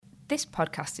This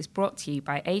podcast is brought to you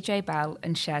by AJ Bell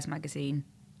and Shares Magazine.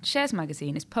 Shares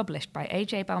Magazine is published by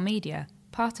AJ Bell Media,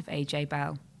 part of AJ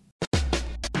Bell.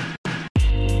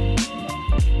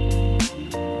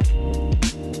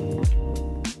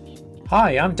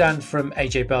 Hi, I'm Dan from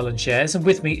AJ Bell and Shares, and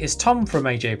with me is Tom from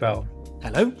AJ Bell.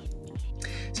 Hello.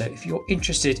 So if you're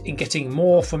interested in getting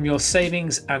more from your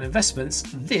savings and investments,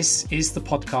 this is the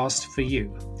podcast for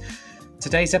you.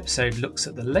 Today's episode looks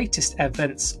at the latest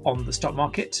events on the stock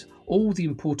market, all the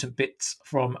important bits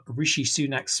from Rishi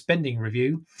Sunak's spending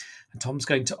review, and Tom's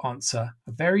going to answer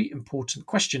a very important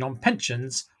question on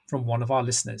pensions from one of our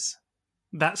listeners.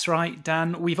 That's right,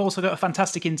 Dan. We've also got a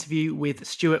fantastic interview with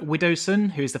Stuart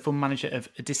Widdowson, who is the fund manager of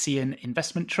Odyssean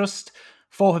Investment Trust.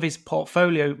 4 of his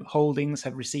portfolio holdings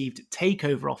have received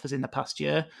takeover offers in the past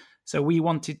year, so we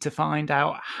wanted to find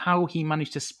out how he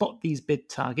managed to spot these bid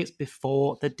targets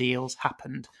before the deals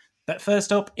happened. But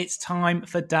first up, it's time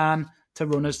for Dan to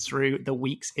run us through the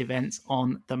week's events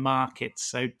on the market.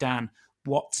 So Dan,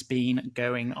 what's been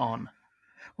going on?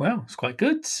 Well, it's quite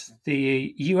good.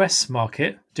 The US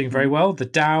market doing very well. The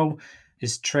Dow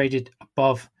is traded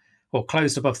above, or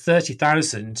closed above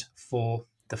 30,000 for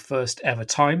the first ever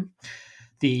time.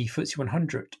 The FTSE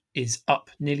 100 is up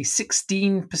nearly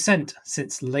 16%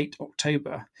 since late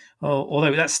October,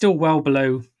 although that's still well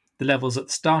below the levels at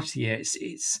the start of the year.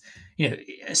 It's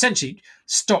essentially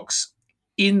stocks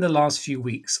in the last few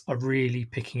weeks are really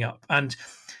picking up, and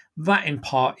that in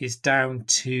part is down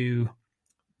to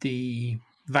the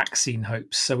vaccine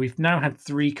hopes. So we've now had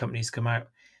 3 companies come out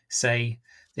say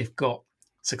they've got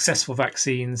successful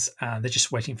vaccines and they're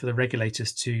just waiting for the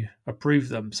regulators to approve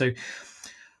them. So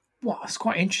what's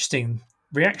quite interesting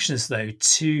reactions though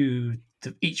to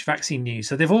each vaccine news.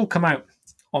 So they've all come out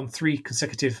on 3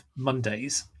 consecutive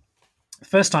Mondays. The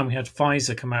first time we had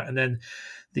Pfizer come out, and then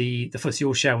the FTSE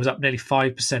All-Share was up nearly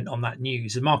 5% on that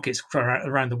news. The markets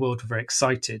around the world were very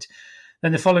excited.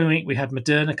 Then the following week we had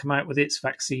Moderna come out with its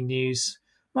vaccine news.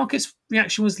 Markets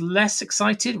reaction was less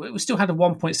excited. We still had a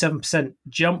 1.7%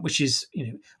 jump, which is,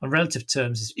 on relative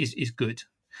terms, is good.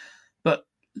 But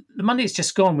the Monday it's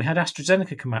just gone. We had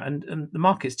AstraZeneca come out, and the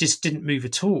markets just didn't move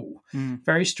at all.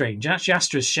 Very strange. And actually,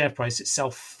 Astra's share price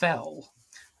itself fell.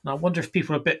 And I wonder if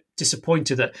people are a bit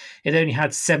disappointed that it only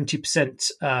had 70%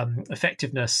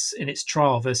 effectiveness in its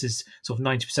trial versus sort of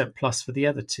 90% plus for the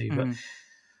other 2. But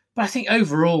I think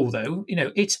overall, though,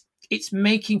 it's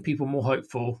making people more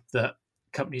hopeful that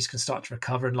companies can start to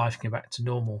recover and life can go back to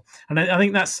normal. And I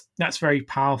think that's very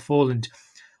powerful. And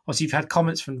obviously, you've had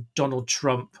comments from Donald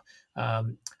Trump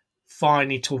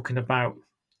finally talking about,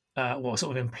 sort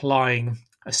of implying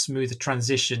a smoother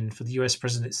transition for the US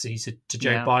presidency to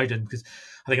Joe Biden, because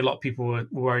I think a lot of people were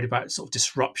worried about sort of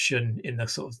disruption in the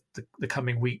sort of the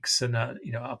coming weeks and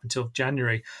up until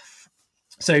January.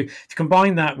 So if you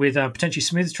combine that with a potentially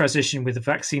smooth transition with the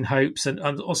vaccine hopes and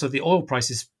also the oil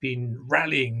prices been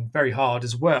rallying very hard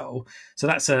as well, so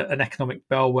that's an economic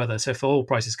bellwether. So if oil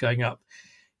prices going up,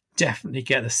 definitely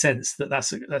get the sense that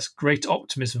that's great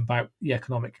optimism about the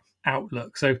economic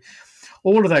outlook. So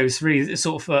all of those really is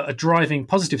sort of a driving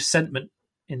positive sentiment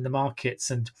in the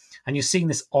markets, and you're seeing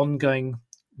this ongoing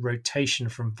rotation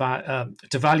from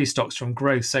to value stocks from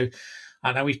growth. So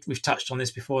I know we've touched on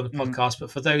this before in the podcast, but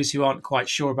for those who aren't quite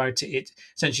sure about it, it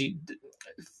essentially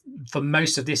for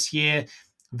most of this year,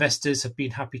 investors have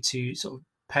been happy to sort of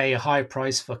pay a high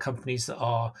price for companies that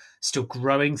are still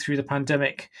growing through the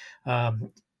pandemic.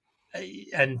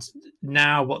 And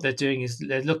now what they're doing is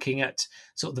they're looking at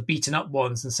sort of the beaten up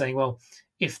ones and saying, well,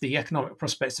 if the economic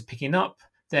prospects are picking up,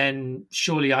 then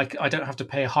surely I don't have to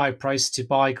pay a high price to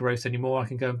buy growth anymore. I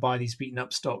can go and buy these beaten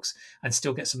up stocks and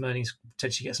still get some earnings,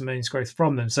 potentially get some earnings growth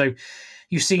from them. So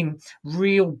you've seen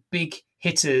real big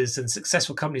hitters and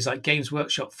successful companies like Games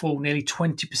Workshop fall nearly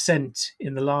 20%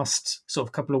 in the last sort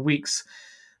of couple of weeks.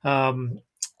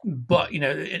 But,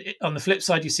 on the flip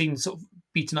side, you've seen sort of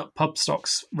beaten up pub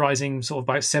stocks rising sort of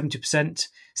about 70%.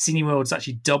 Cineworld's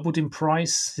actually doubled in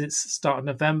price since the start of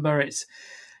November. It's,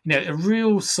 a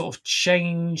real sort of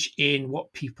change in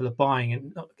what people are buying.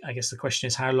 And I guess the question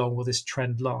is, how long will this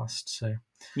trend last? So,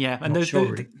 yeah, and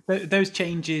those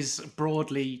changes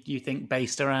broadly, you think,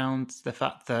 based around the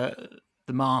fact that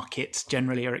the markets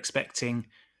generally are expecting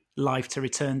life to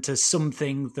return to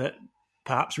something that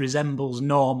perhaps resembles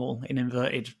normal, in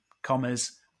inverted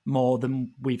commas, more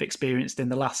than we've experienced in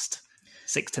the last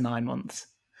 6 to 9 months.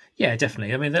 Yeah,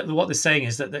 definitely. I mean, what they're saying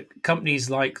is that the companies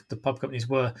like the pub companies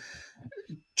were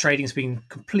trading's been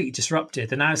completely disrupted.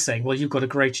 They're now saying, well, you've got a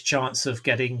greater chance of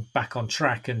getting back on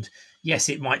track. And yes,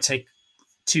 it might take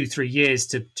 2-3 years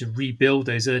to rebuild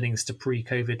those earnings to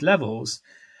pre-COVID levels.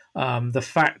 The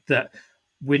fact that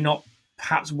we're not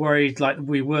perhaps worried like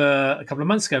we were a couple of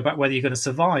months ago about whether you're going to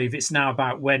survive. It's now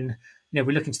about when, we're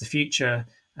looking to the future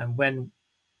and when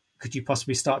could you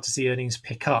possibly start to see earnings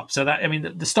pick up. So that, I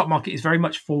mean, the stock market is very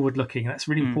much forward looking. That's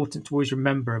really important to always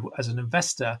remember as an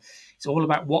investor. It's all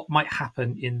about what might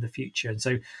happen in the future. And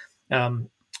so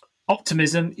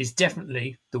optimism is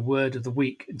definitely the word of the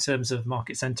week in terms of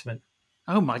market sentiment.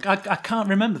 Oh my God, I can't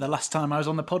remember the last time I was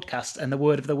on the podcast and the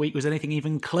word of the week was anything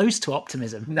even close to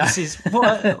optimism. No. This is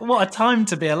what a time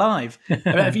to be alive.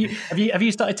 Have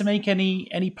you started to make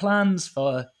any plans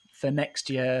for next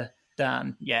year,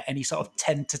 Dan? Yeah, any sort of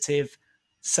tentative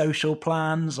social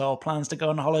plans or plans to go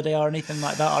on holiday or anything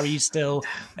like that? Or are you still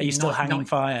hanging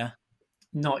fire?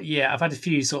 Not yet. I've had a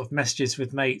few sort of messages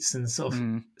with mates and sort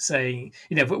of saying,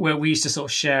 where we used to sort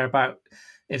of share about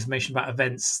information about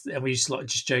events, and we used to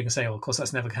just joke and say, "Oh, of course,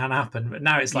 that's never going to happen." But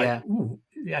now it's like, ooh,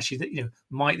 actually,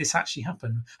 might this actually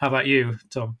happen? How about you,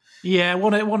 Tom? Yeah,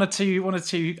 one or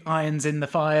two irons in the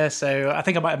fire. So I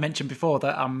think I might have mentioned before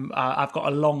that I've got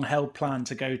a long-held plan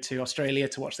to go to Australia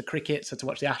to watch the cricket, so to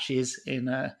watch the Ashes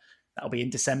that'll be in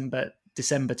December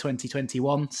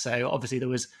 2021. So obviously there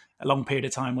was a long period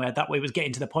of time where it was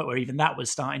getting to the point where even that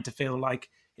was starting to feel like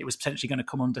it was potentially going to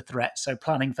come under threat. So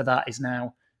planning for that is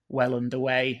now well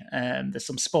underway. There's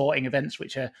some sporting events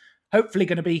which are hopefully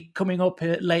going to be coming up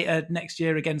later next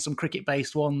year. Again, some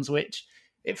cricket-based ones, which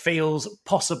it feels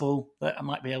possible that I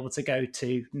might be able to go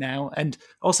to now. And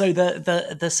also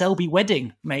the Selby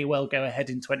wedding may well go ahead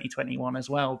in 2021 as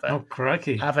well. But oh,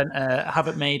 crikey.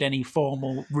 Haven't made any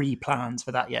formal re-plans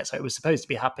for that yet. So it was supposed to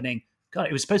be happening. God,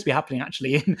 it was supposed to be happening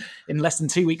actually in less than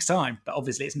 2 weeks' time, but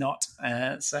obviously it's not.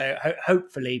 So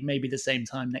hopefully maybe the same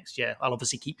time next year. I'll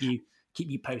obviously keep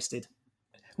you posted.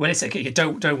 Well, it's okay.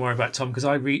 Don't worry about Tom, because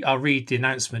I'll read the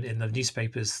announcement in the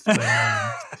newspapers. When,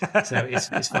 so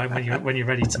it's fine when you're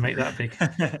ready to make that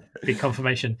big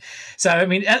confirmation. So I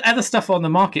mean, other stuff on the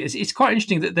market it's quite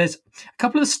interesting that there's a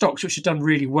couple of stocks which have done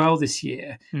really well this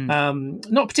year.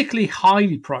 Not particularly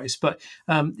highly priced, but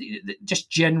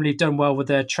just generally done well with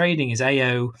their trading. Is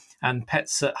AO and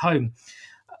Pets at Home.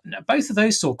 Now, both of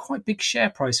those saw quite big share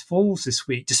price falls this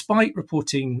week, despite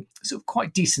reporting sort of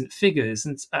quite decent figures.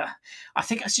 And I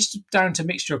think that's just down to a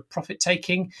mixture of profit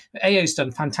taking. AO's done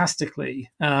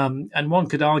fantastically, and one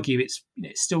could argue it's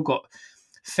still got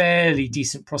fairly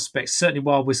decent prospects. Certainly,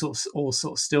 while we're all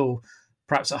still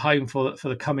perhaps at home for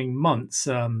the coming months.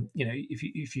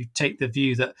 If you take the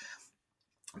view that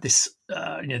this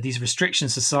these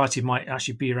restrictions society might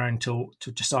actually be around till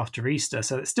just after Easter,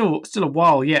 so it's still a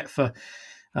while yet for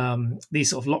these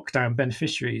sort of lockdown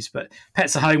beneficiaries. But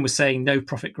Pets at Home was saying no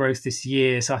profit growth this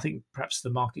year, so I think perhaps the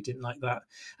market didn't like that.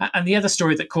 And the other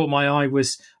story that caught my eye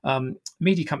was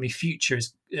media company Future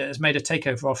has made a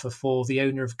takeover offer for the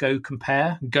owner of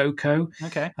GoCompare, GoCo.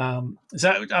 Okay.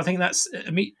 So I think that's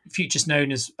Future's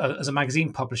known as a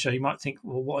magazine publisher. You might think,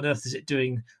 well, what on earth is it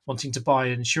doing wanting to buy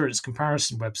an insurance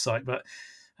comparison website? But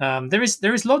there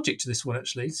is logic to this one,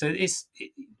 actually. So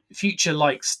Future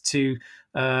likes to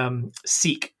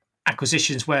seek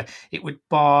acquisitions where it would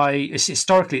buy.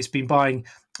 Historically, it's been buying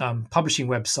publishing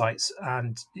websites,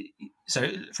 and so,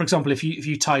 for example, if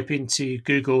you type into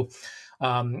Google,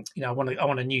 I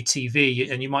want a new TV,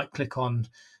 and you might click on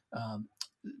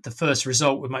the first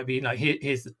result. It might be like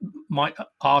here's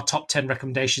our top 10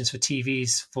 recommendations for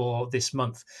TVs for this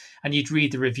month, and you'd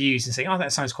read the reviews and say, oh,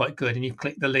 that sounds quite good, and you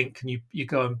click the link and you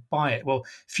go and buy it. Well,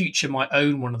 Future might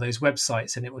own one of those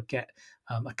websites, and it would get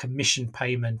a commission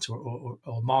payment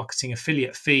or marketing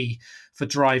affiliate fee for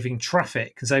driving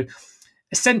traffic. And so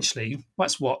essentially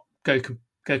that's what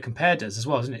GoCompare does as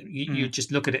well, isn't it? You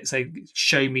just look at it and say,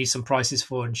 show me some prices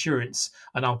for insurance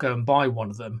and I'll go and buy one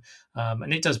of them.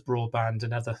 And it does broadband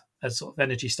and other sort of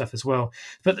energy stuff as well.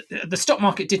 But the stock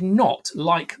market did not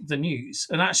like the news.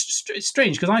 And that's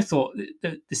strange, because I thought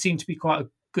there seemed to be quite a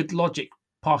good logic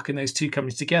parking those two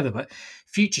companies together. But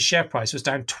Future share price was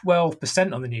down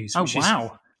 12% on the news. Oh,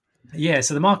 wow. Yeah,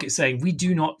 so the market's saying we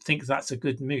do not think that's a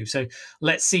good move. So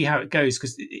let's see how it goes,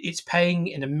 because it's paying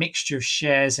in a mixture of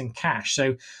shares and cash.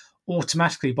 So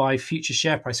automatically, by Future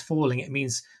share price falling, it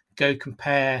means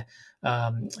GoCompare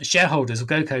shareholders, or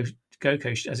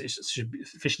GoCo, as it should be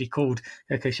officially called,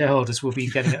 GoCo shareholders will be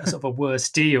getting a sort of a worse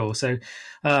deal. So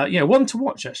one to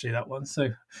watch, actually, that one. So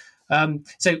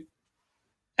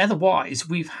otherwise,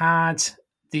 we've had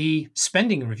the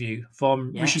spending review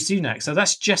from Rishi Sunak. So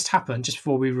that's just happened just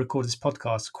before we recorded this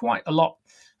podcast. Quite a lot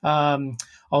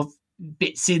of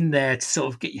bits in there to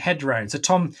sort of get your head around. So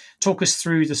Tom, talk us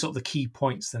through the sort of the key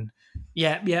points then.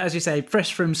 Yeah, as you say,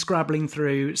 fresh from scrabbling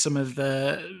through some of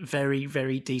the very,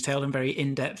 very detailed and very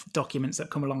in-depth documents that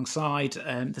come alongside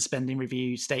the spending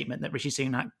review statement that Rishi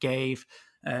Sunak gave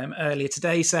earlier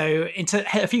today. So into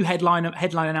a few headline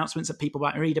announcements that people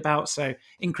might read about. So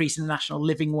increasing the national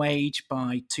living wage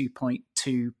by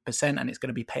 2.2%, and it's going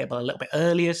to be payable a little bit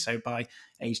earlier, so by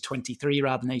age 23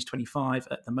 rather than age 25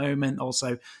 at the moment.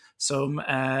 Also, some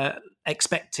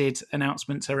expected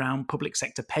announcements around public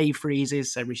sector pay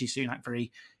freezes. So Rishi Sunak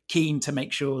very keen to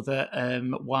make sure that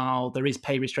while there is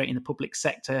pay restraint in the public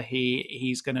sector,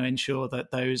 he's going to ensure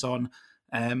that those on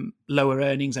lower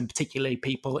earnings, and particularly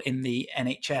people in the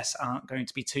NHS, aren't going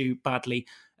to be too badly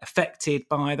affected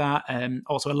by that.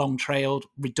 Also a long-trailed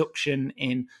reduction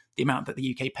in the amount that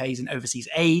the UK pays in overseas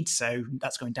aid. So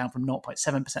that's going down from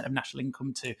 0.7% of national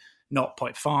income to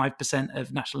 0.5%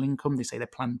 of national income. They say they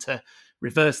plan to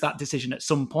reverse that decision at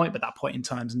some point, but that point in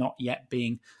time is not yet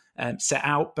being set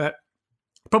out. But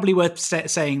probably worth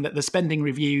saying that the spending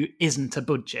review isn't a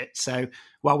budget. So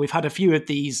while we've had a few of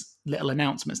these little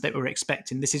announcements that we're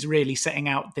expecting, this is really setting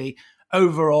out the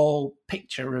overall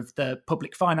picture of the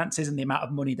public finances and the amount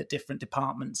of money that different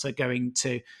departments are going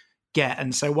to get.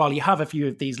 And so while you have a few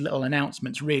of these little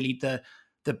announcements, really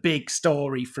the big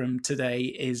story from today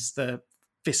is the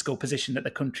fiscal position that the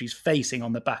country's facing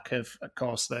on the back of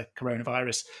course, the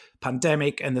coronavirus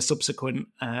pandemic and the subsequent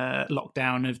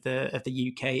lockdown of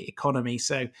the UK economy.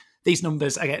 So these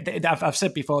numbers, I've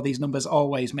said before, these numbers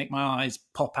always make my eyes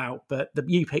pop out. But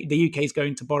the UK is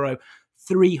going to borrow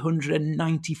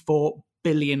 £394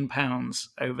 billion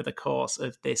over the course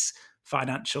of this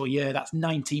financial year. That's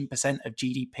 19% of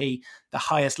GDP, the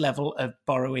highest level of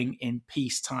borrowing in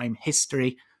peacetime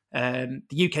history. The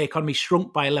UK economy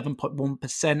shrunk by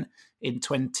 11.1% in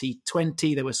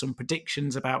 2020. There were some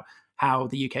predictions about how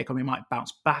the UK economy might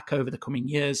bounce back over the coming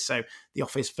years. So the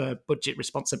Office for Budget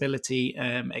Responsibility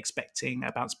expecting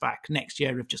a bounce back next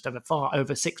year of just over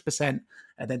 6%,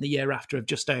 and then the year after of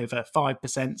just over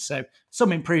 5%. So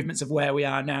some improvements of where we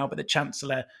are now, but the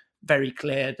Chancellor very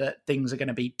clear that things are going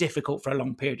to be difficult for a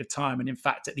long period of time. And in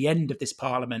fact, at the end of this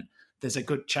Parliament, there's a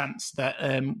good chance that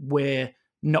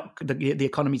the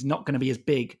economy's not going to be as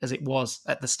big as it was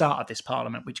at the start of this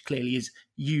Parliament, which clearly is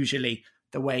usually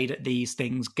the way that these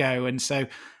things go. And so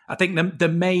I think the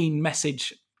main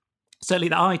message, certainly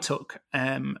that I took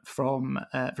from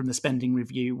the spending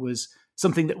review, was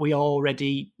something that we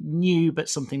already knew, but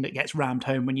something that gets rammed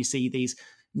home when you see these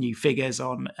new figures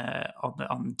on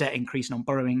debt increasing, on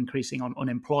borrowing increasing, on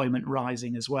unemployment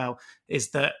rising as well,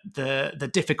 is that the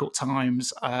difficult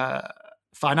times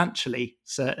financially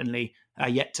certainly are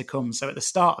yet to come. So at the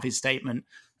start of his statement,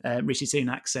 Rishi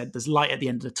Sunak said there's light at the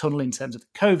end of the tunnel in terms of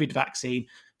the COVID vaccine,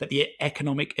 but the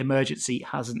economic emergency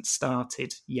hasn't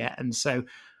started yet. And so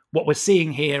what we're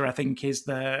seeing here, I think, is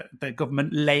the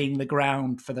government laying the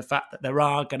ground for the fact that there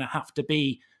are going to have to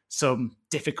be some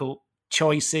difficult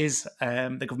choices.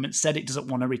 The government said it doesn't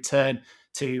want to return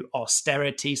to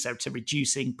austerity, so to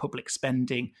reducing public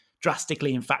spending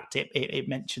drastically. In fact, it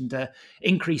mentioned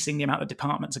increasing the amount of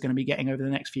departments are going to be getting over the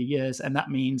next few years. And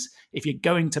that means if you're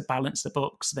going to balance the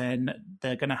books, then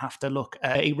they're going to have to look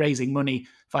at raising money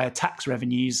via tax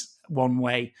revenues one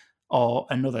way or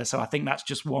another. So I think that's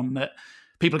just one that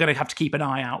people are going to have to keep an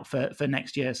eye out for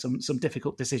next year. Some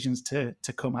difficult decisions to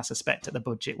come, I suspect, at the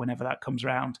budget whenever that comes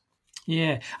round.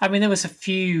 Yeah. I mean, there was a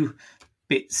few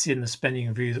bits in the spending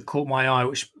review that caught my eye,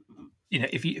 which, you know,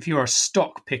 if you're a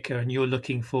stock picker and you're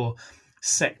looking for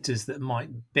sectors that might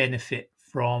benefit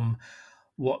from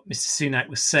what Mr. Sunak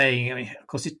was saying, I mean, of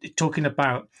course, talking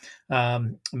about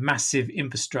massive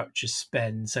infrastructure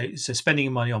spend, so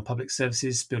spending money on public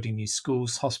services, building new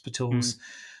schools, hospitals,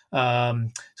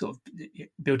 sort of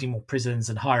building more prisons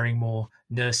and hiring more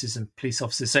nurses and police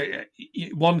officers. So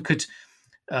one could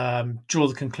draw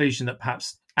the conclusion that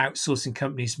perhaps outsourcing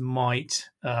companies might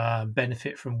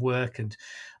benefit from work, and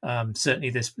certainly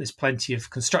there's plenty of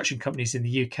construction companies in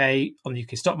the UK on the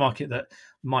UK stock market that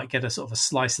might get a sort of a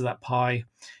slice of that pie. You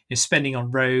know, spending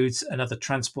on roads and other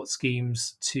transport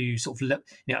schemes to sort of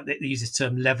they use this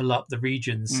term level up the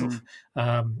regions, sort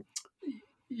of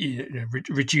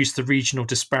reduce the regional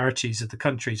disparities of the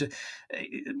country. So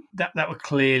that would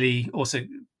clearly also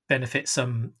benefit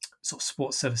some sort of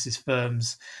sports services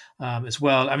firms as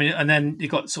well. I mean, and then you've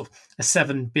got sort of a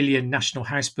 7 billion national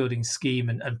house building scheme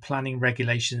and planning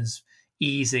regulations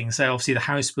easing. So obviously the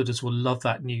house builders will love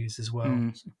that news as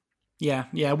well.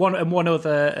 Yeah. One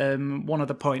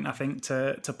other point I think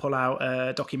to pull out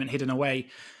a document hidden away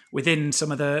within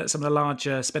some of the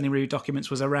larger spending review documents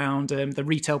was around the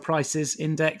retail prices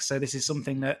index. So this is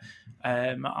something that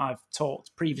I've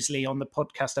talked previously on the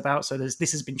podcast about. So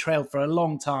this has been trailed for a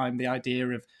long time, the idea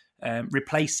of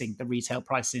replacing the retail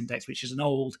price index, which is an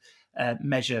old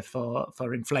measure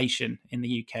for inflation in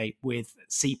the UK, with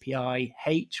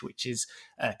CPIH, which is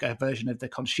a version of the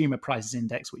consumer prices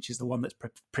index, which is the one that's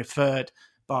preferred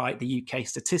by the UK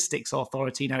Statistics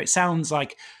Authority. Now, it sounds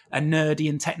like a nerdy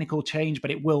and technical change,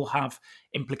 but it will have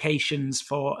implications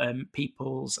for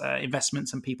people's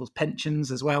investments and people's pensions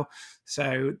as well.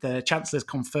 So the Chancellor's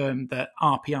confirmed that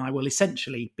RPI will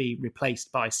essentially be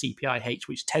replaced by CPIH,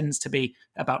 which tends to be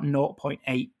about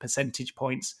 0.8 percentage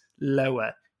points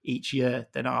lower each year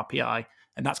than RPI.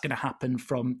 And that's going to happen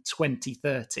from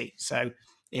 2030. So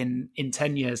in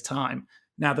 10 years' time.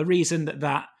 Now, the reason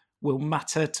that will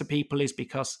matter to people is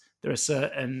because there are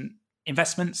certain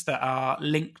investments that are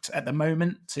linked at the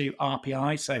moment to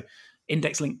RPI. So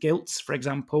index-linked gilts, for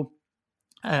example,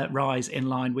 rise in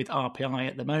line with RPI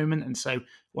at the moment. And so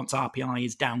once RPI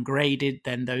is downgraded,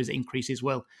 then those increases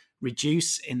will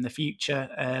reduce in the future.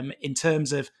 In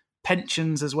terms of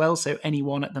pensions as well, so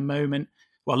anyone at the moment,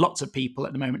 well, lots of people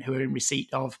at the moment who are in receipt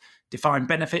of defined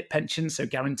benefit pensions, so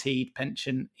guaranteed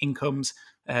pension incomes,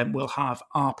 will have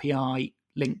RPI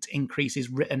linked increases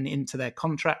written into their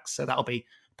contracts. So that'll be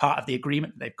part of the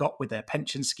agreement that they've got with their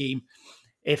pension scheme.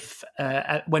 If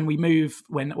when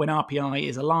RPI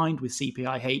is aligned with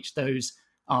CPIH, those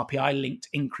RPI linked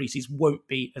increases won't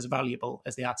be as valuable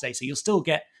as they are today. So you'll still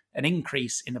get an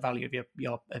increase in the value of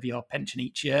your pension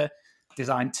each year,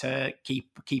 designed to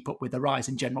keep up with the rise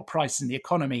in general prices in the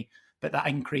economy. But that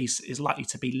increase is likely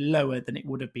to be lower than it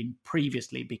would have been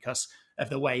previously because of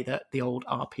the way that the old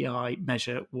RPI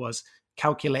measure was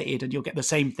calculated. And you'll get the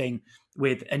same thing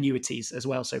with annuities as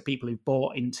well. So people who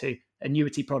bought into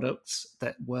annuity products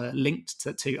that were linked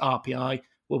to RPI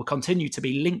will continue to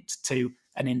be linked to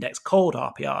an index called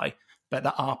RPI, but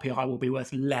that RPI will be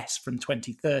worth less from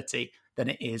 2030 than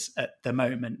it is at the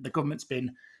moment. The government's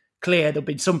been clear. There've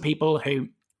been some people who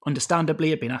understandably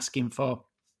have been asking for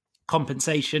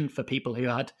compensation for people who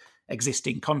had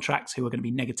existing contracts who are going to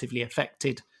be negatively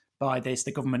affected by this.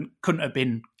 The government couldn't have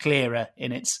been clearer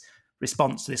in its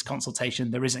response to this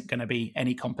consultation. There isn't going to be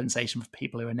any compensation for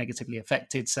people who are negatively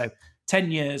affected. So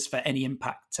 10 years for any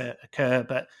impact to occur.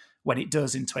 But when it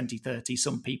does in 2030,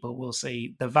 some people will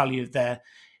see the value of the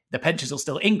pensions will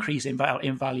still increase in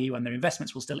value and their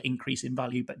investments will still increase in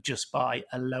value, but just by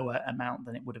a lower amount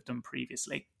than it would have done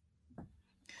previously.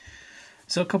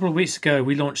 So a couple of weeks ago,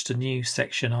 we launched a new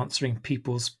section answering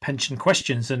people's pension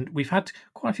questions, and we've had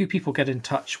quite a few people get in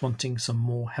touch wanting some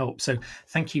more help. So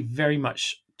thank you very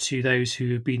much to those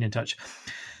who have been in touch.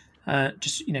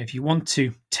 If you want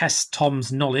to test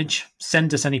Tom's knowledge,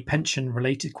 send us any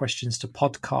pension-related questions to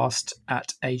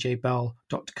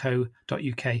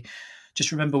podcast@ajbell.co.uk.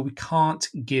 Just remember, we can't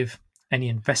give any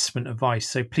investment advice,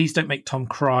 so please don't make Tom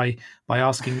cry by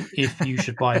asking if you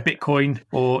should buy Bitcoin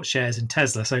or shares in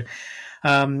Tesla. So,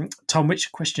 Tom,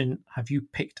 which question have you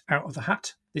picked out of the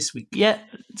hat this week? Yeah,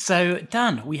 so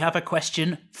Dan, we have a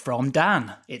question from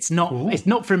Dan. It's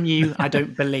not from you, I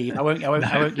don't believe. I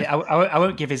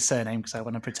won't give his surname because I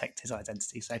want to protect his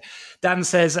identity. So Dan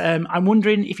says, I'm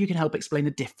wondering if you can help explain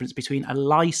the difference between a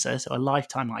LISA, so a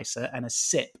lifetime ISA, and a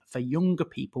SIP for younger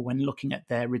people when looking at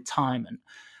their retirement.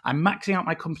 I'm maxing out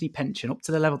my company pension up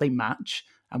to the level they match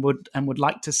and would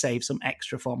like to save some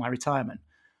extra for my retirement.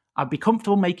 I'd be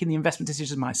comfortable making the investment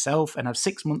decisions myself and have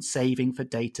 6 months saving for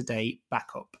day-to-day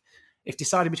backup. If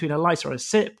deciding between a LISA or a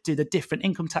SIP, do the different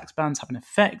income tax bands have an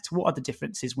effect? What are the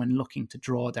differences when looking to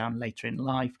draw down later in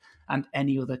life? And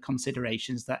any other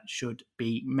considerations that should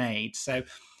be made? So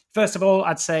first of all,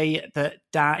 I'd say that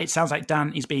it sounds like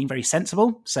Dan is being very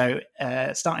sensible. So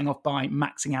starting off by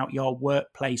maxing out your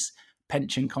workplace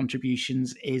pension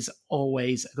contributions is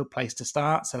always a good place to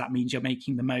start. So that means you're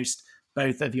making the most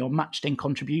both of your matched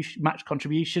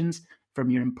contributions from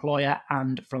your employer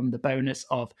and from the bonus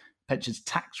of pensions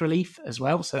tax relief as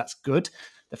well. So that's good.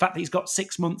 The fact that he's got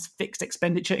 6 months fixed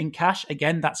expenditure in cash,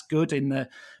 again, that's good.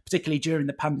 Particularly during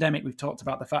the pandemic, we've talked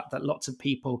about the fact that lots of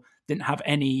people didn't have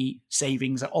any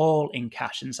savings at all in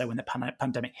cash. And so when the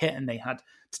pandemic hit and they had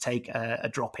to take a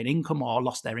drop in income or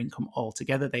lost their income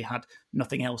altogether, they had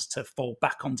nothing else to fall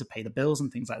back on to pay the bills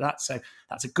and things like that. So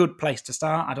that's a good place to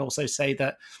start. I'd also say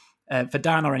that for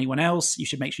Dan or anyone else, you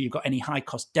should make sure you've got any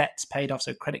high-cost debts paid off,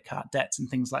 so credit card debts and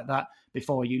things like that,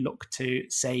 before you look to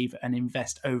save and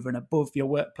invest over and above your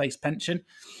workplace pension.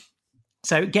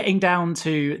 So getting down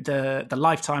to the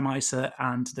lifetime ISA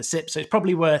and the SIP, so it's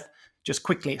probably worth just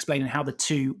quickly explaining how the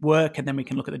two work, and then we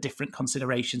can look at the different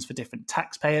considerations for different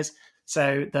taxpayers.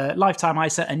 So the Lifetime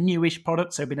ISA, a newish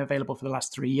product, so been available for the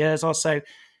last 3 years or so.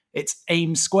 It's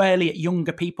aimed squarely at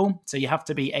younger people. So you have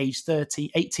to be age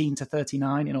 18 to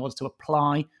 39 in order to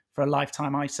apply for a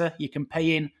Lifetime ISA. You can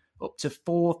pay in up to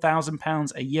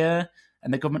 £4,000 a year,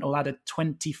 and the government will add a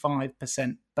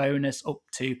 25% bonus up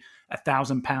to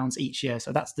 £1,000 each year.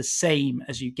 So that's the same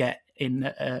as you get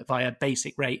in via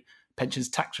basic rate pensions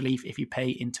tax relief if you pay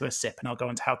into a SIP. And I'll go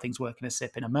into how things work in a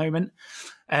SIP in a moment.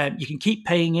 You can keep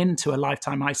paying into a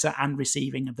Lifetime ISA and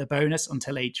receiving the bonus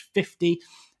until age 50.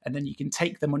 And then you can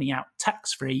take the money out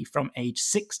tax-free from age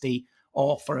 60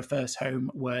 or for a first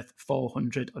home worth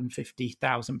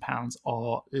 £450,000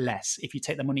 or less. If you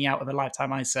take the money out of a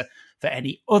Lifetime ISA for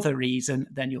any other reason,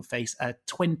 then you'll face a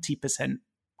 20%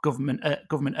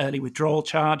 government early withdrawal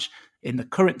charge in the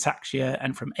current tax year,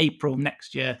 and from April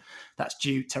next year, that's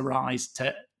due to rise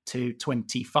to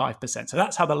 25%. So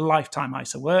that's how the Lifetime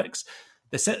ISA works.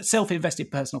 The self-invested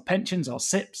personal pensions, or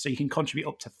SIPs, so you can contribute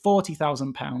up to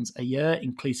 £40,000 a year,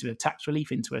 inclusive of tax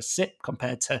relief, into a SIP,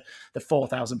 compared to the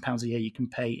 £4,000 a year you can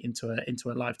pay into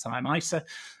a Lifetime ISA.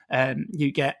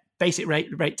 You get basic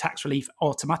rate tax relief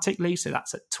automatically, so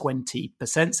that's at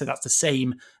 20%. So that's the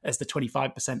same as the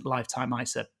 25% Lifetime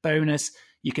ISA bonus.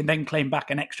 You can then claim back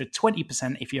an extra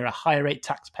 20% if you're a higher rate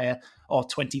taxpayer, or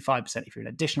 25% if you're an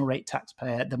additional rate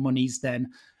taxpayer. The money's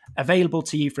then available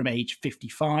to you from age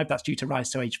 55. That's due to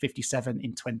rise to age 57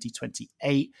 in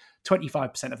 2028.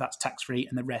 25% of that's tax-free,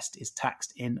 and the rest is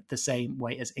taxed in the same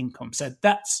way as income. So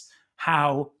that's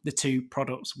how the two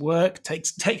products work.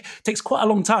 Takes quite a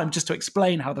long time just to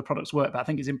explain how the products work, but I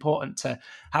think it's important to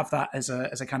have that as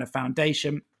a kind of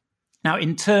foundation. Now,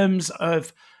 in terms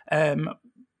of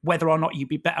whether or not you'd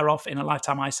be better off in a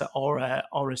Lifetime ISA or a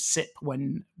SIP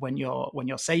when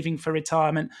you're saving for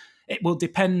retirement, it will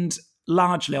depend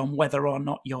largely on whether or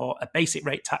not you're a basic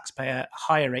rate taxpayer, a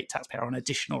higher rate taxpayer, or an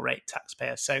additional rate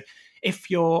taxpayer. So if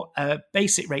you're a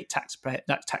basic rate taxpayer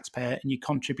and you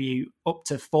contribute up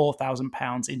to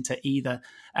 £4,000 into either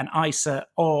an ISA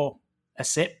or a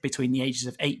SIP between the ages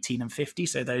of 18 and 50,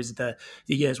 so those are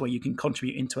the years where you can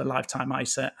contribute into a Lifetime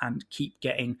ISA and keep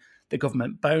getting the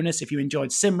government bonus. If you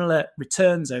enjoyed similar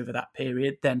returns over that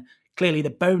period, then clearly the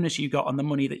bonus you got on the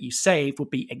money that you saved would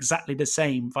be exactly the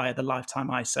same via the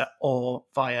Lifetime ISA or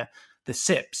via the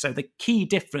SIP. So the key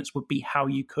difference would be how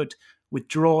you could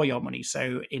withdraw your money.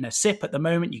 So in a SIP at the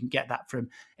moment, you can get that from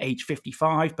age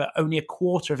 55, but only a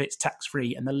quarter of it's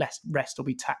tax-free, and the rest will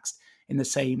be taxed in the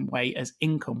same way as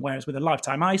income. Whereas with a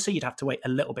Lifetime ISA, you'd have to wait a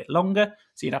little bit longer.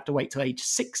 So you'd have to wait till age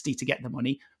 60 to get the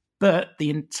money, but the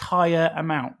entire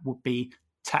amount would be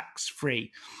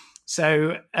tax-free.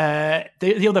 So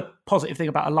the other positive thing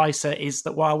about a LISA is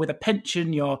that while with a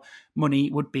pension your money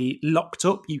would be locked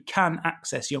up, you can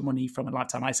access your money from a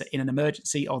Lifetime ISA in an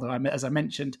emergency, although as I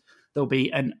mentioned, there'll be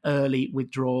an early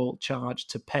withdrawal charge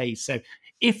to pay. So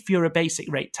if you're a basic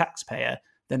rate taxpayer,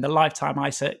 then the Lifetime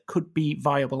ISA could be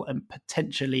viable and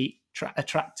potentially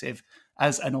attractive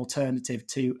as an alternative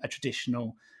to a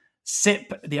traditional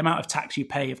SIP. The amount of tax you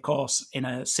pay, of course, in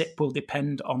a SIP will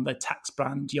depend on the tax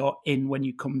band you're in when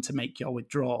you come to make your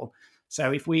withdrawal.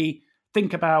 So if we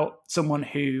think about someone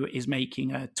who is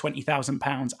making a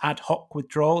 £20,000 ad hoc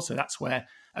withdrawal, so that's where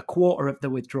a quarter of the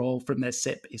withdrawal from their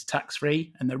SIP is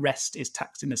tax-free and the rest is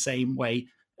taxed in the same way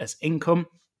as income.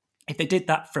 If they did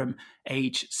that from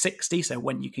age 60, so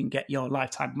when you can get your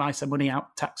Lifetime ISA money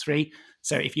out tax-free,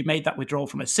 so if you made that withdrawal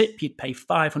from a SIP, you'd pay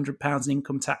 £500 in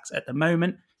income tax at the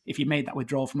moment. If you made that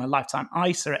withdrawal from a Lifetime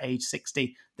ISA at age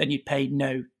 60, then you'd pay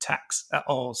no tax at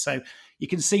all. So you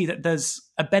can see that there's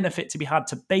a benefit to be had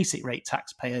to basic rate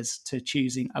taxpayers to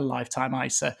choosing a Lifetime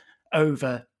ISA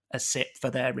over a SIP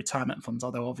for their retirement funds,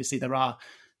 although obviously there are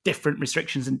different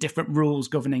restrictions and different rules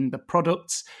governing the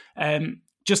products.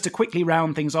 Just to quickly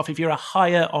round things off, if you're a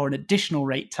higher or an additional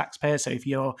rate taxpayer, so if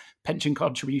your pension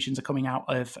contributions are coming out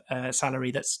of a salary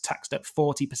that's taxed at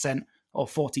 40%, or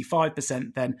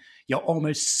 45%, then you're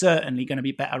almost certainly going to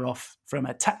be better off from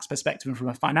a tax perspective and from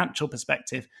a financial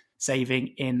perspective saving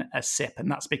in a SIP. And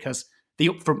that's because the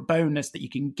upfront bonus that you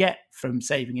can get from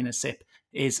saving in a SIP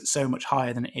is so much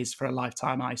higher than it is for a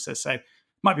Lifetime ISA. So it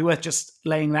might be worth just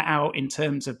laying that out in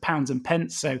terms of pounds and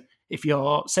pence. So if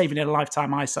you're saving in a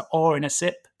Lifetime ISA or in a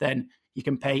SIP, then you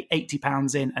can pay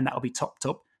 £80 in and that'll be topped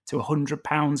up to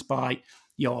 £100 by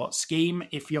your scheme.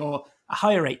 If you're a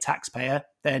higher rate taxpayer,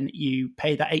 then you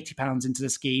pay that £80 into the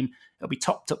scheme. It'll be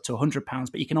topped up to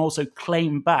 £100, but you can also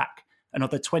claim back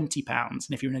another £20. And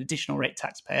if you're an additional rate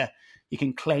taxpayer, you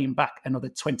can claim back another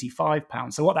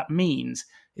 £25. So what that means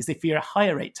is if you're a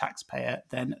higher rate taxpayer,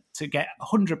 then to get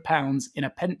 £100 in a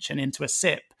pension into a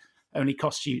SIP only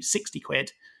costs you £60.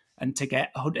 And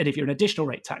and if you're an additional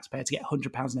rate taxpayer, to get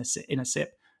 £100 in a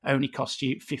SIP only costs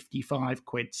you 55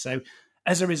 quid. So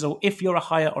as a result, if you're a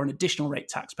higher or an additional rate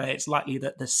taxpayer, it's likely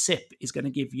that the SIP is going to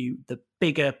give you the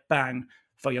bigger bang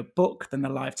for your buck than the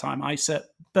lifetime ISA.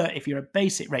 But if you're a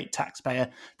basic rate taxpayer,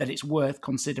 then it's worth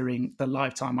considering the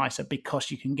lifetime ISA because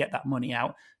you can get that money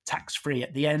out tax-free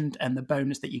at the end, and the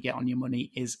bonus that you get on your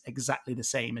money is exactly the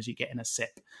same as you get in a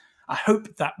SIP. I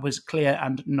hope that was clear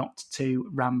and not too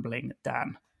rambling,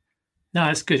 Dan. No,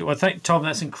 that's good. Well, thank Tom.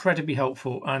 That's incredibly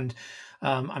helpful, and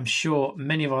I'm sure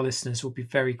many of our listeners will be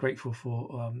very grateful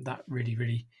for that really,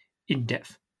 really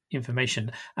in-depth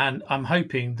information. And I'm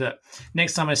hoping that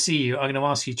next time I see you, I'm going to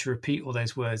ask you to repeat all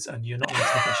those words, and you're not going to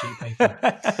take a sheet of paper.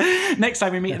 Next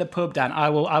time we meet at the pub, Dan, I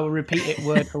will repeat it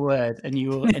word for word, and you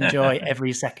will enjoy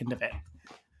every second of it.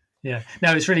 Yeah,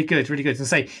 no, it's really good, really good. And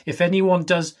say, if anyone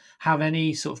does have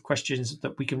any sort of questions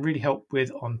that we can really help with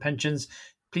on pensions,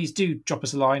 please do drop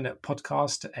us a line at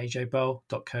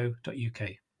podcast@ajbell.co.uk.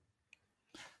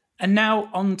 And now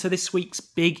on to this week's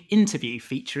big interview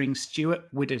featuring Stuart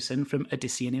Widdowson from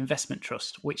Odyssean Investment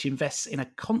Trust, which invests in a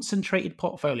concentrated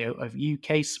portfolio of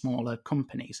UK smaller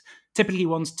companies, typically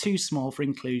ones too small for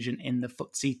inclusion in the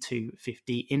FTSE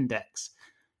 250 index.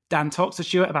 Dan talks to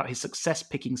Stuart about his success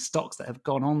picking stocks that have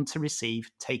gone on to receive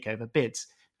takeover bids.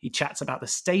 He chats about the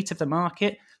state of the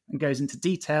market and goes into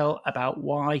detail about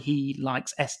why he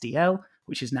likes SDL,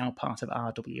 which is now part of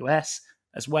RWS,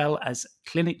 as well as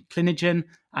Clinigen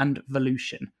and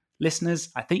Volution. Listeners,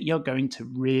 I think you're going to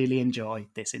really enjoy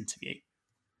this interview.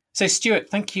 So, Stuart,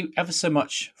 thank you ever so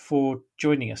much for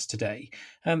joining us today.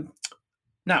 Now,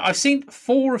 I've seen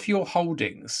 4 of your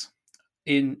holdings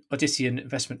in Odyssean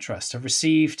Investment Trust have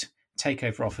received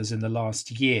takeover offers in the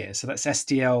last year. So that's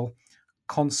SDL,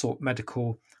 Consort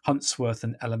Medical, Huntsworth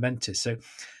and Elementis. So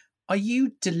are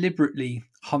you deliberately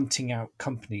hunting out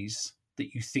companies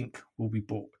that you think will be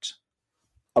bought?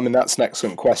 I mean, that's an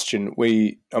excellent question.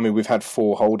 We've had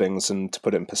 4 holdings, and to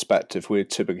put it in perspective, we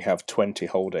typically have 20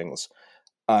 holdings.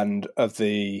 And of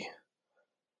the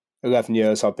 11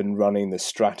 years I've been running this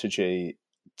strategy,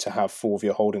 to have 4 of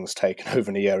your holdings taken over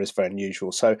in a year is very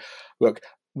unusual. So, look,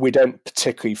 we don't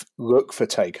particularly look for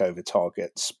takeover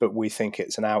targets, but we think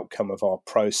it's an outcome of our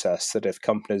process that if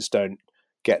companies don't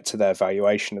get to their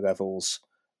valuation levels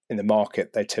in the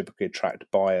market, they typically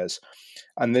attract buyers.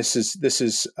 And this is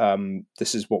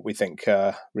what we think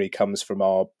really comes from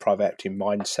our private equity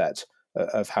mindset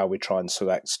of how we try and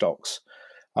select stocks.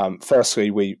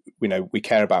 Firstly, we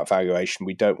care about valuation.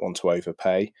 We don't want to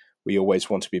overpay. We always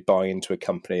want to be buying into a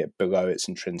company at below its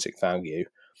intrinsic value.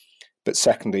 But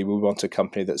secondly, we want a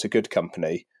company that's a good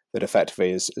company that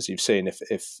effectively, as you've seen, if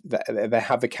they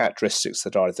have the characteristics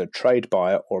that either a trade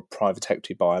buyer or a private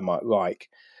equity buyer might like.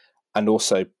 And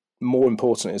also, more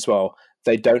importantly as well,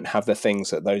 they don't have the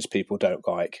things that those people don't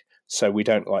like. So we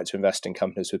don't like to invest in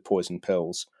companies with poison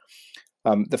pills.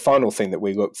 The final thing that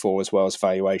we look for, as well as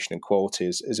valuation and quality,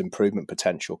 is improvement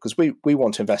potential, because we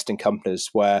want to invest in companies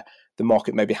where the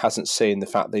market maybe hasn't seen the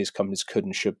fact these companies could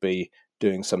and should be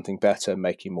doing something better,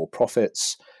 making more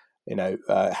profits,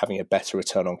 having a better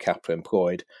return on capital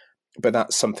employed. But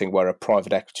that's something where a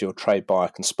private equity or trade buyer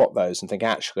can spot those and think,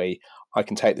 actually, I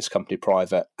can take this company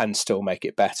private and still make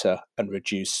it better and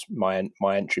reduce my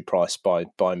entry price by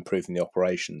improving the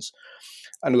operations.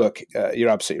 And look, you're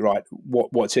absolutely right.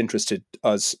 What's interested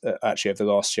us actually over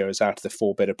the last year is out of the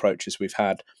 4 bid approaches we've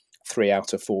had, 3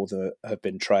 out of 4 that have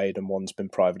been trade and 1's been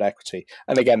private equity.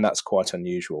 And again, that's quite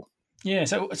unusual. Yeah.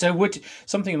 So would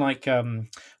something like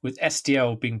with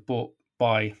SDL being bought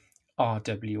by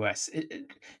RWS,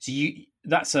 is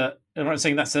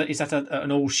that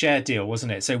an all share deal,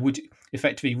 wasn't it? So would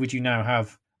you now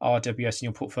have RWS in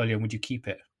your portfolio, and would you keep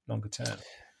it longer term?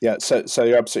 Yeah, so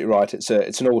you're absolutely right. It's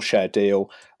an all share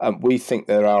deal. We think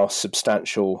there are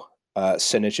substantial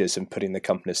synergies in putting the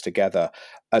companies together.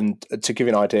 And to give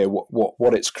you an idea,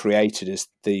 what it's created is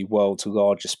the world's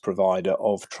largest provider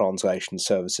of translation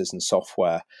services and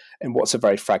software in what's a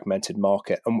very fragmented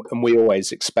market. And we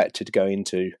always expected going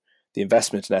into the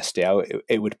investment in SDL,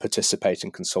 it would participate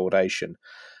in consolidation.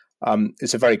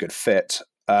 It's a very good fit,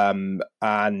 and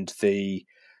I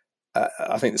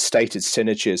think the stated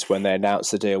synergies when they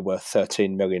announced the deal were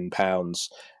 £13 million.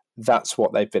 That's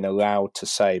what they've been allowed to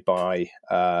say by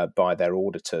their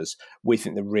auditors. We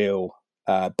think the real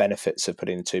benefits of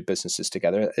putting the 2 businesses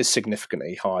together is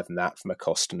significantly higher than that from a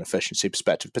cost and efficiency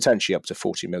perspective, potentially up to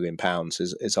 £40 million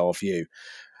is our view,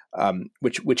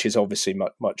 which is obviously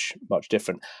much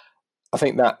different. I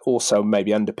think that also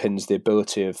maybe underpins the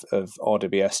ability of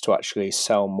RWS to actually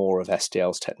sell more of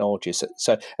SDL's technology.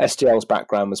 So SDL's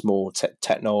background was more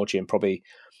technology and probably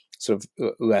sort of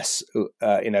less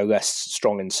less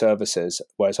strong in services,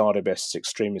 whereas RWS is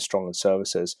extremely strong in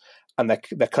services, and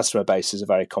their customer bases are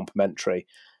very complementary.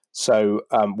 So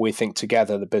we think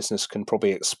together the business can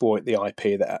probably exploit the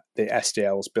IP that the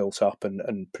SDL's built up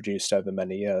and produced over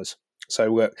many years.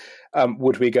 So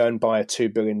would we go and buy a 2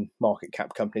 billion market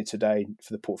cap company today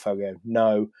for the portfolio?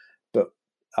 No, but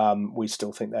we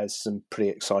still think there's some pretty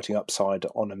exciting upside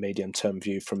on a medium-term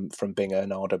view from being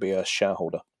an RWS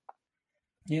shareholder.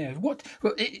 Yeah.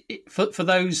 For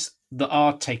those that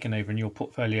are taken over in your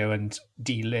portfolio and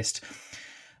delist,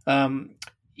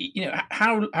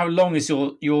 how long is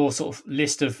your sort of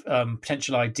list of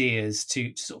potential ideas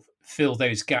to sort of fill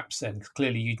those gaps? Then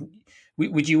clearly,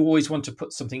 would you always want to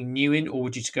put something new in, or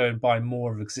would you go and buy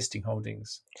more of existing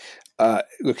holdings?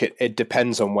 Look, it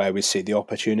depends on where we see the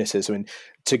opportunities. I mean,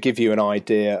 to give you an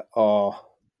idea, our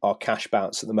cash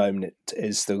balance at the moment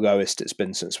is the lowest it's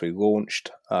been since we launched.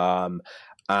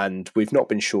 And we've not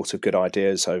been short of good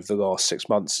ideas over the last 6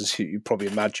 months, as you probably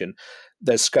imagine.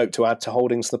 There's scope to add to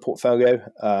holdings to the portfolio,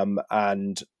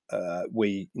 and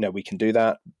we can do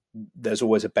that. There's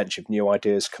always a bench of new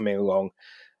ideas coming along,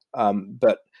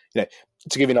 but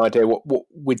to give you an idea, what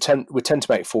we tend to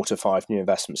make 4 to 5 new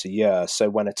investments a year. So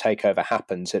when a takeover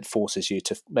happens, it forces you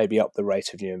to maybe up the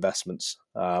rate of new investments.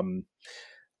 In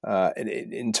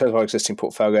terms of our existing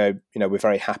portfolio, we're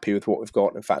very happy with what we've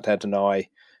got. In fact, Ed and I,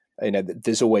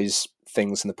 there's always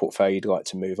things in the portfolio you'd like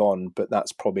to move on, but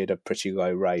that's probably at a pretty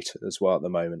low rate as well at the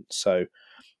moment. So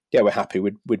yeah, we're happy.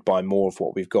 We'd buy more of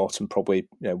what we've got and probably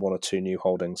 1 or 2 new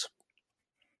holdings.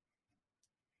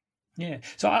 Yeah.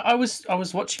 So I was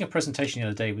watching a presentation the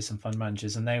other day with some fund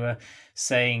managers, and they were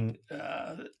saying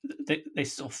they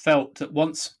sort of felt that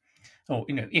once,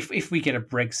 if we get a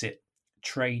Brexit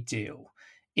trade deal,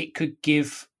 it could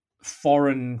give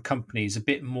foreign companies a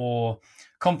bit more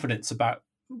confidence about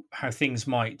how things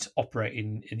might operate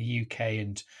in the UK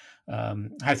and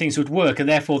how things would work, and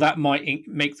therefore that might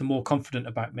make them more confident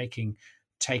about making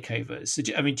takeovers. So,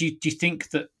 I mean, do you think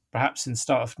that perhaps in the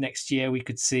start of next year we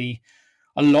could see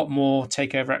a lot more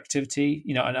takeover activity?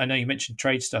 I know you mentioned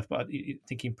trade stuff, but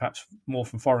thinking perhaps more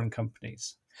from foreign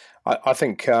companies. I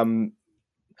think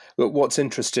what's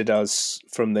interested us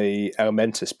from the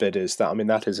Elementis bid is that,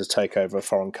 that is a takeover of a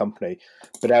foreign company,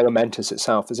 but Elementis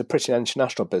itself is a pretty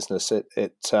international business.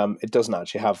 It doesn't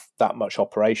actually have that much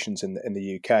operations in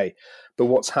the UK. But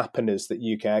what's happened is that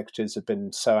UK equities have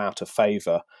been so out of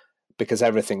favour because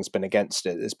everything's been against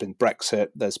it. There's been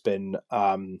Brexit, there's been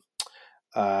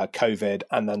COVID,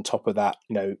 and then top of that,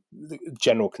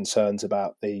 general concerns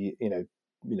about the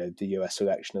US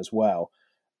election as well.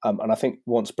 And I think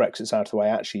once Brexit's out of the way,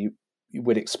 actually, you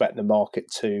would expect the market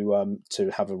to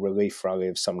have a relief rally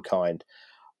of some kind.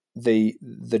 The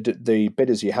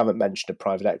bidders you haven't mentioned are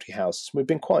private equity houses. We've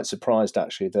been quite surprised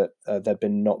actually that there've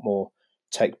been not more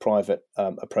take private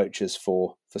approaches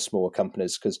for smaller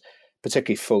companies, because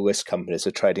particularly full list companies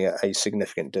are trading at a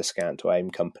significant discount to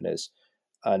AIM companies.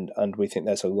 And we think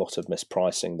there's a lot of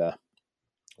mispricing there.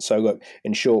 So look,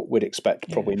 in short, we'd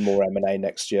expect probably more M&A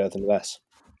next year than less.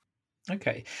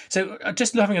 Okay. So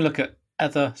just having a look at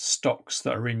other stocks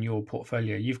that are in your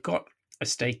portfolio, you've got a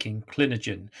stake in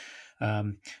Clinigen.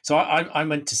 So I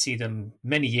went to see them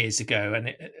many years ago,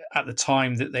 and at the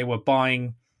time that they were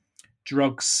buying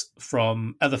drugs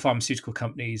from other pharmaceutical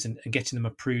companies and getting them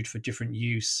approved for different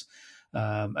use,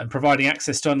 and providing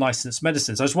access to unlicensed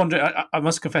medicines. I was wondering, I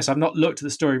must confess, I've not looked at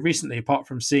the story recently, apart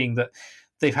from seeing that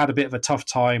they've had a bit of a tough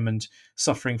time and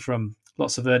suffering from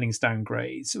lots of earnings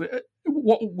downgrades.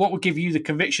 What would give you the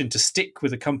conviction to stick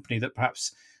with a company that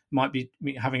perhaps might be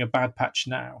having a bad patch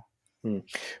now?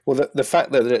 Well, the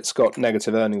fact that it's got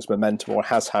negative earnings momentum, or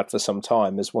has had for some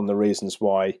time, is one of the reasons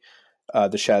why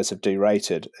the shares have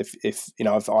derated. If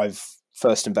I've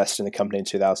first invested in the company in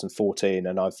 2014,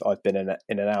 and I've been in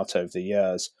and out over the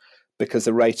years because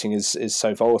the rating is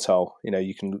so volatile.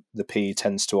 The PE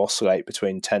tends to oscillate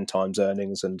between 10 times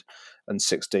earnings and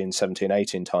 16, 17,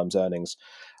 18 times earnings.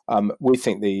 We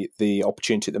think the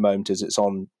opportunity at the moment is it's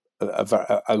on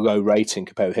a low rating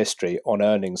compared to history on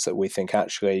earnings that we think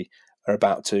actually are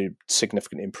about to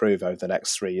significantly improve over the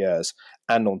next 3 years.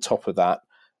 And on top of that,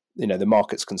 the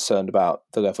market's concerned about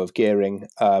the level of gearing.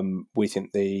 We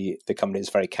think the company is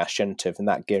very cash generative, and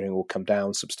that gearing will come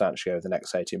down substantially over the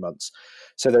next 18 months.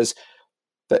 So there's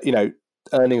that,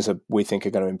 earnings we think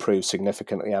are going to improve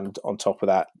significantly, and on top of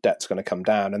that, debt's going to come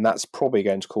down, and that's probably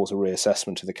going to cause a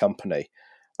reassessment of the company.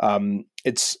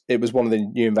 It was one of the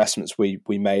new investments we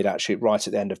made actually right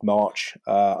at the end of March.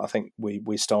 I think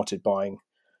we started buying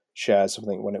shares, I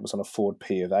think, when it was on a forward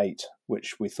P of 8,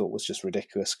 which we thought was just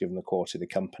ridiculous given the quality of the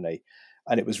company.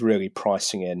 And it was really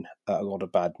pricing in a lot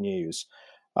of bad news.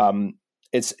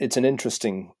 It's an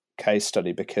interesting case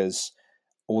study because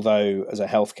although as a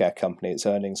healthcare company, its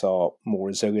earnings are more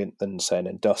resilient than, say, an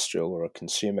industrial or a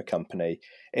consumer company,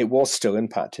 it was still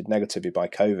impacted negatively by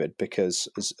COVID because,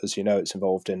 as you know, it's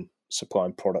involved in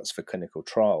supplying products for clinical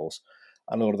trials.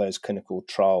 And a lot of those clinical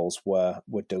trials were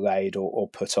delayed or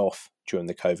put off during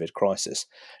the COVID crisis.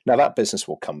 Now, that business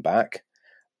will come back.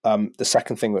 The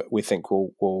second thing that we think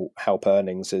will help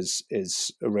earnings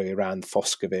is really around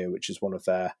Foscavir, which is one of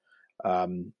the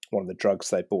drugs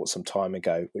they bought some time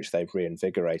ago, which they've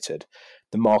reinvigorated.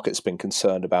 The market's been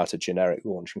concerned about a generic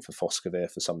launching for Foscavir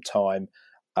for some time,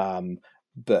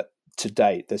 but to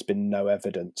date, there's been no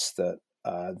evidence that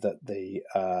the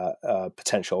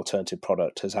potential alternative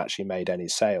product has actually made any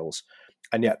sales,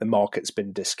 and yet the market's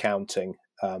been discounting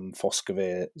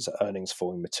Foscavir's earnings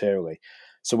falling materially.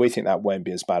 So we think that won't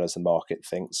be as bad as the market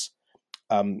thinks.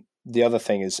 The other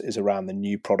thing is around the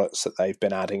new products that they've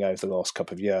been adding over the last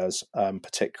couple of years,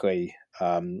 particularly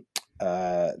the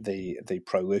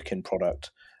Proleukin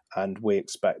product, and we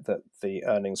expect that the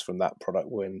earnings from that product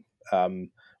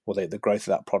the growth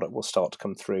of that product will start to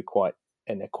come through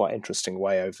in a quite interesting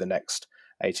way over the next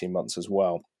 18 months as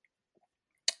well.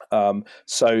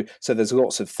 So there's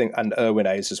lots of things, and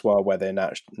Erwinaze as well, where they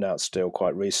announced deal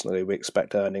quite recently. We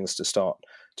expect earnings to start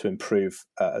to improve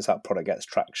as that product gets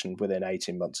traction within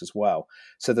 18 months as well.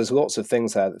 So there's lots of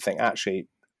things there that think actually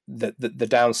the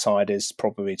downside is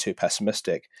probably too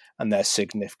pessimistic, and there's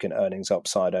significant earnings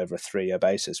upside over a 3-year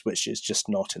basis, which is just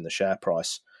not in the share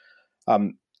price.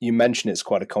 You mentioned it's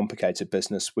quite a complicated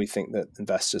business. We think that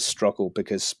investors struggle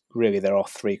because really there are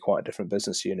 3 quite different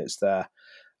business units there.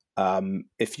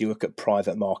 If you look at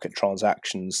private market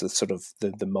transactions,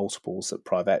 the multiples that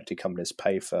private equity companies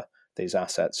pay for these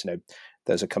assets,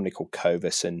 there's a company called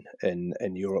Covis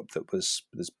in Europe that was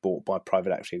bought by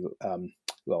private equity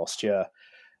last year.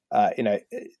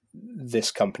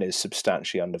 This company is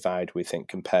substantially undervalued, we think,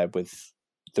 compared with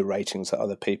the ratings that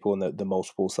other people and the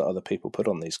multiples that other people put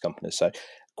on these companies. So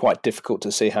quite difficult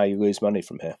to see how you lose money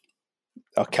from here.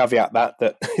 I'll caveat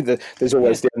that there's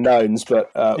always the unknowns, but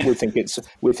we think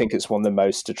it's one of the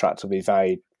most attractively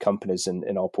valued companies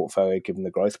in our portfolio given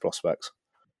the growth prospects.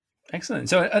 Excellent.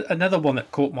 So another one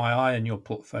that caught my eye in your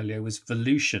portfolio was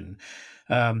Volution.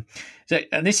 And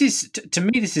this is, to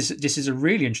me, this is a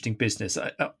really interesting business.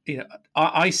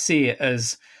 I see it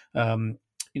as the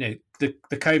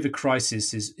COVID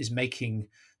crisis is making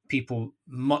people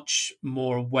much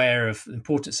more aware of the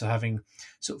importance of having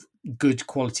sort of good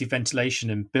quality ventilation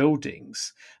in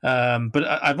buildings. But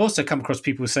I've also come across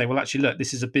people who say, well, actually, look,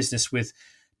 this is a business with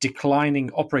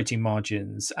declining operating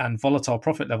margins and volatile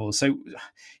profit levels. So,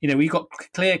 we've got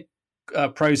clear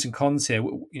pros and cons here.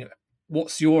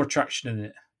 What's your attraction in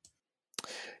it?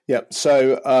 Yeah,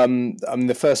 so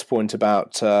the first point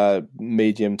about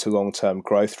medium to long-term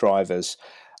growth drivers,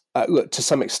 look, to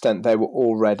some extent they were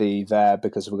already there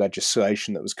because of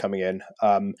legislation that was coming in.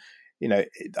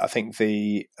 I think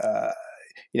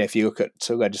if you look at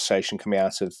legislation coming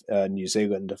out of New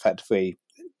Zealand, effectively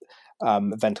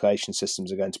ventilation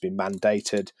systems are going to be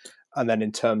mandated. And then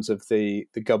in terms of the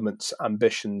government's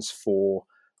ambitions for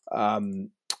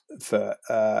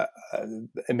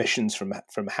emissions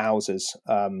from houses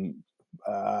or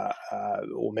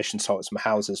emission targets from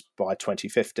houses by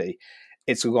 2050,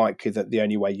 it's likely that the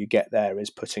only way you get there is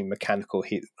putting mechanical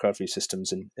heat recovery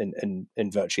systems in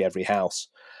virtually every house.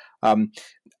 And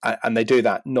they do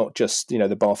that not just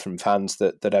the bathroom fans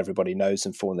that everybody knows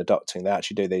and for in the ducting. They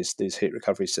actually do these heat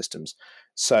recovery systems.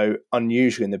 So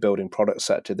unusually in the building product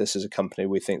sector, this is a company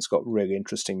we think's got really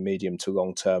interesting medium to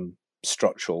long term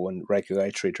structural and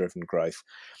regulatory driven growth.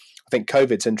 I think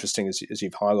COVID's interesting as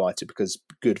you've highlighted because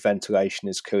good ventilation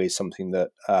is clearly something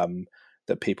that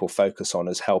people focus on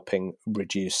as helping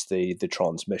reduce the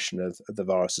transmission of the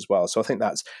virus as well. So I think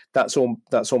that's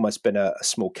almost been a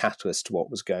small catalyst to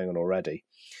what was going on already.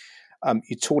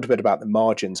 You talked a bit about the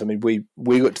margins. I mean, we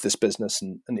looked at this business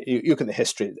and you look at the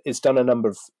history. It's done a number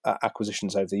of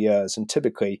acquisitions over the years, and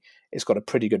typically it's got a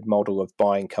pretty good model of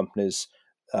buying companies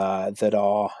that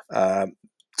are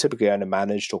typically owner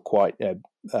managed or quite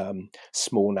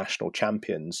small national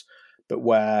champions, but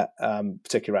where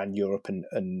particularly around Europe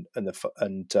and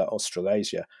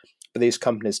Australasia. But these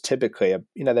companies typically are,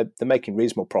 they're making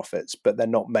reasonable profits, but they're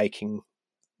not making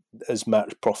as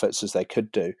much profits as they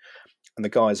could do. And the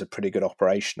guys are pretty good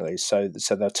operationally, so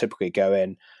they'll typically go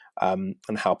in and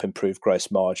help improve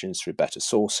gross margins through better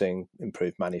sourcing,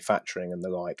 improved manufacturing, and the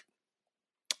like.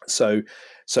 So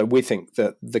we think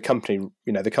that the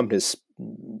company's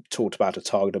talked about a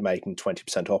target of making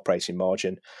 20% operating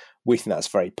margin. We think that's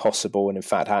very possible, and in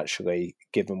fact, actually,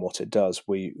 given what it does,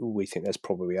 we think there's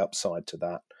probably upside to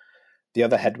that. The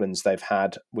other headwinds they've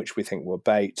had, which we think will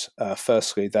abate,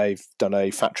 firstly, they've done a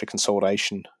factory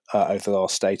consolidation over the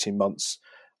last 18 months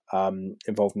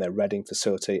involving their Reading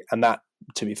facility. And that,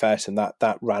 to be fair to them,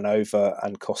 that ran over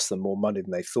and cost them more money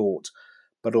than they thought.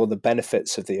 But all the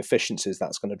benefits of the efficiencies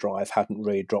that's going to drive hadn't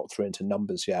really dropped through into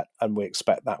numbers yet. And we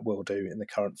expect that will do in the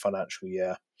current financial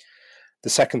year. The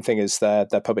second thing is their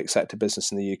public sector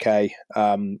business in the UK.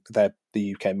 They're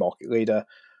the UK market leader.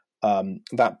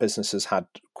 That business has had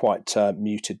quite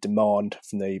muted demand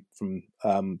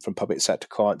from public sector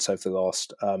clients over the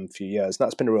last few years. And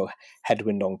that's been a real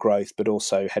headwind on growth, but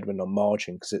also headwind on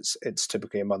margin, because it's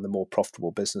typically among the more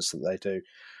profitable business that they do.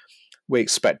 We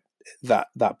expect that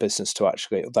business to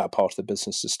actually, that part of the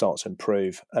business, to start to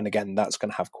improve, and again, that's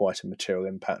going to have quite a material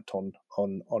impact on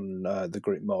the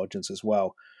group margins as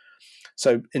well.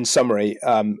 So, in summary,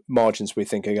 margins we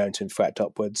think are going to inflect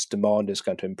upwards. Demand is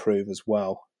going to improve as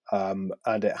well.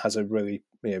 And it has a really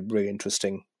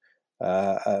interesting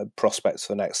prospects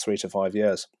for the next 3 to 5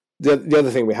 years. The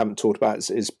other thing we haven't talked about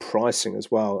is pricing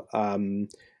as well.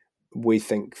 We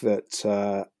think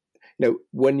that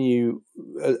when you,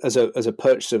 as a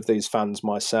purchaser of these fans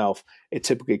myself, it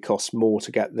typically costs more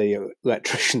to get the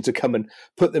electrician to come and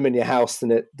put them in your house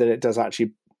than it does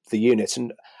actually the unit.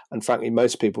 And frankly,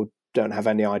 most people don't have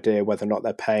any idea whether or not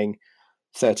they're paying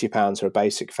 £30 for a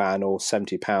basic fan or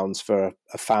 £70 for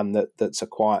a fan that's a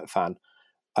quiet fan.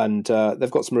 And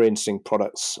they've got some really interesting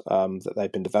products that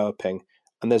they've been developing,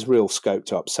 and there's real scope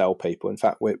to upsell people. In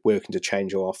fact, we're working to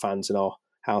change all our fans in our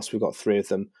house. We've got 3 of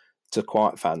them to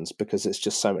quiet fans because it's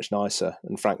just so much nicer.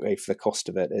 And frankly, for the cost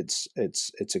of it,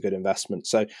 it's a good investment.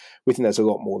 So we think there's a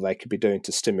lot more they could be doing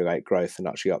to stimulate growth and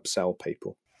actually upsell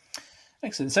people.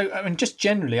 Excellent. So, I mean, just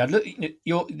generally, I'd look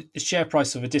your share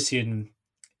price of Adicion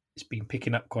has been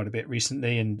picking up quite a bit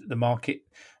recently, and the market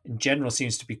in general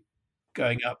seems to be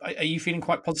going up. Are you feeling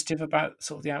quite positive about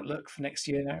sort of the outlook for next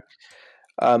year now?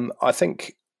 I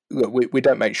think, look, we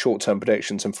don't make short-term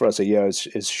predictions, and for us, a year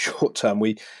is short-term.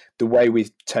 The way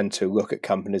we tend to look at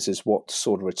companies is what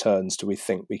sort of returns do we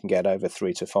think we can get over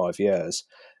 3 to 5 years.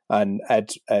 And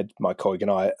Ed, my colleague, and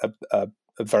I are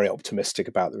very optimistic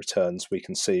about the returns we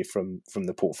can see from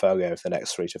the portfolio over the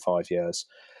next 3 to 5 years.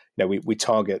 We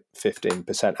target 15%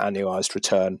 annualized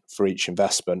return for each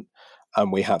investment,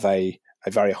 and we have a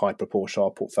very high proportion of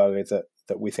our portfolio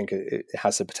that we think it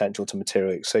has the potential to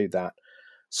materially exceed that.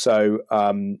 So,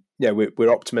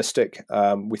 we're optimistic.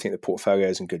 We think the portfolio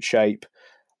is in good shape.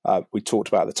 We talked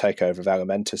about the takeover of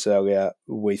Elementis earlier.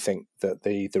 We think that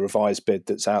the revised bid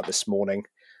that's out this morning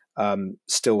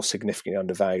still significantly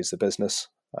undervalues the business,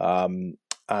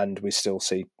 and we still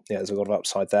see there's a lot of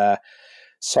upside there.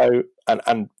 So,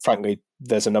 and frankly,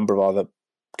 there's a number of other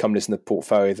companies in the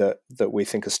portfolio that we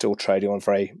think are still trading on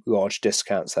very large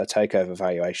discounts, their takeover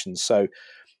valuations. So,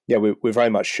 we're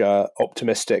very much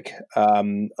optimistic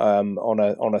on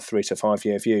a 3 to 5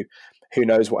 year view. Who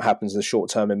knows what happens in the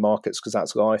short term in markets, because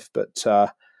that's life. But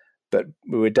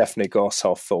we're definitely glass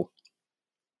half full.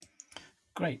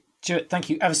 Great, Stuart. Thank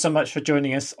you ever so much for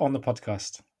joining us on the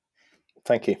podcast.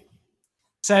 Thank you.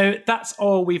 So that's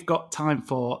all we've got time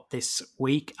for this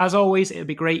week. As always, it would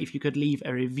be great if you could leave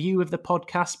a review of the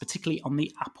podcast, particularly on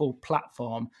the Apple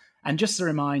platform. And just a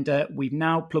reminder, we've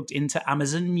now plugged into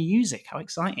Amazon Music. How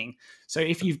exciting. So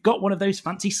if you've got one of those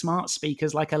fancy smart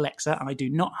speakers like Alexa, I do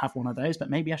not have one of those, but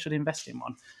maybe I should invest in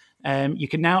one. You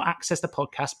can now access the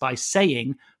podcast by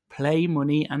saying, "Play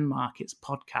Money and Markets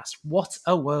Podcast." What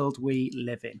a world we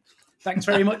live in. Thanks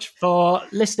very much for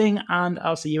listening, and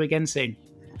I'll see you again soon.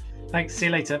 Thanks. See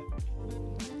you later.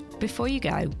 Before you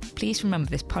go, please remember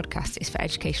this podcast is for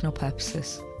educational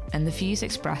purposes, and the views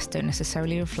expressed don't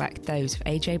necessarily reflect those of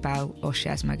AJ Bell or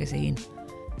Shares Magazine.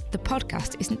 The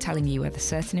podcast isn't telling you whether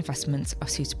certain investments are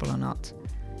suitable or not.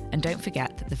 And don't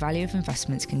forget that the value of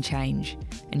investments can change,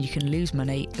 and you can lose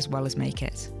money as well as make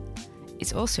it.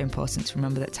 It's also important to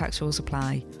remember that tax rules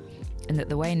apply, and that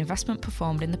the way an investment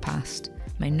performed in the past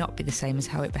may not be the same as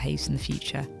how it behaves in the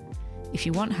future. If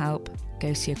you want help,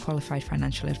 go see a qualified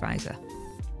financial advisor.